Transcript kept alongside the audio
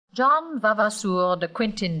John Vavasour de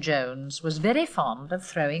Quintin Jones was very fond of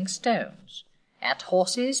throwing stones, at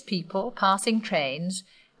horses, people, passing trains,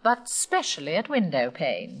 but specially at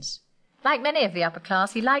window-panes. Like many of the upper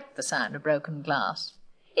class, he liked the sound of broken glass.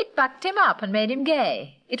 It bucked him up and made him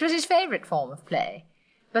gay. It was his favourite form of play.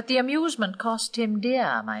 But the amusement cost him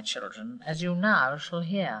dear, my children, as you now shall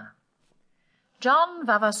hear. John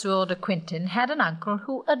Vavasour de Quintin had an uncle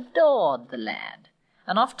who adored the lad,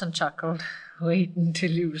 and often chuckled, "Wait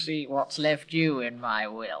until you see what's left you in my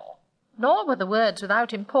will." Nor were the words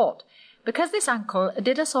without import, because this uncle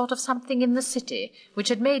did a sort of something in the city which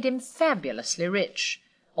had made him fabulously rich,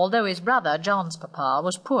 although his brother John's papa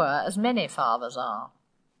was poor as many fathers are.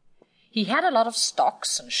 He had a lot of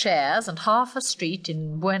stocks and shares and half a street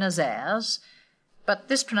in Buenos Aires, but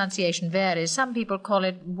this pronunciation varies. Some people call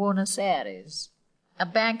it Buenos Aires. A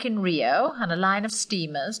bank in Rio and a line of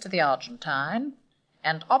steamers to the Argentine,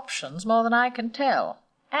 and options more than I can tell,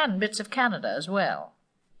 and bits of Canada as well.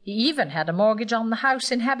 He even had a mortgage on the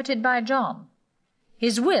house inhabited by John.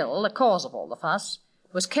 His will, the cause of all the fuss,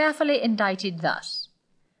 was carefully indited thus: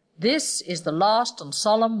 "This is the last and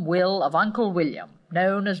solemn will of Uncle William,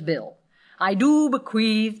 known as Bill. I do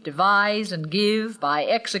bequeath, devise, and give, by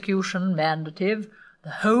execution mandative, the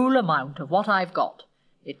whole amount of what I've got.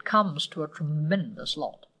 It comes to a tremendous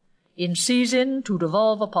lot. In season to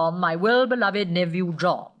devolve upon my well-beloved nephew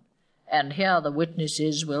John, and here the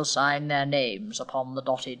witnesses will sign their names upon the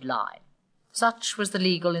dotted line." Such was the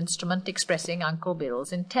legal instrument expressing Uncle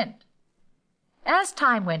Bill's intent. As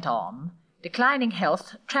time went on, declining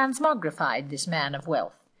health transmogrified this man of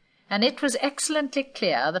wealth, and it was excellently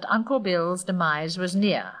clear that Uncle Bill's demise was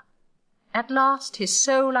near. At last his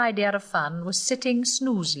sole idea of fun was sitting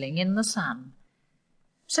snoozling in the sun.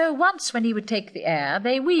 So once when he would take the air,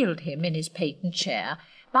 they wheeled him in his patent chair.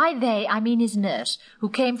 By they, I mean his nurse, who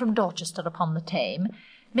came from Dorchester upon the Tame.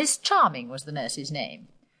 Miss Charming was the nurse's name.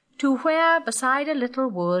 To where, beside a little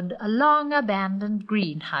wood, a long-abandoned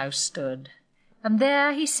greenhouse stood, and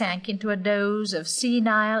there he sank into a doze of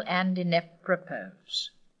senile and inept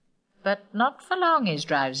repose. But not for long his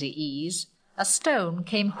drowsy ease. A stone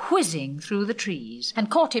came whizzing through the trees, and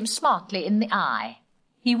caught him smartly in the eye.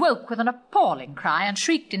 He woke with an appalling cry, and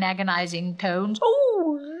shrieked in agonizing tones,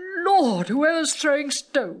 "Oh, Lord, whoever's throwing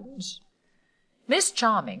stones?" Miss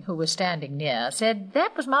Charming, who was standing near, said,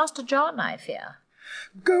 "That was Master John, I fear."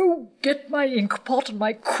 "Go get my ink-pot and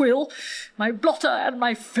my quill, my blotter and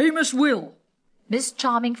my famous will." Miss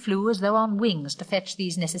Charming flew as though on wings to fetch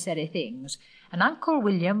these necessary things, and Uncle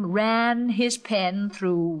William ran his pen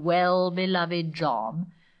through well-beloved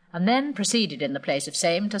John, and then proceeded in the place of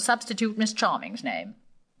same to substitute Miss Charming's name,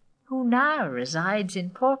 who now resides in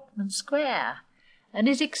Portman Square, and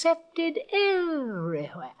is accepted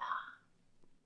everywhere.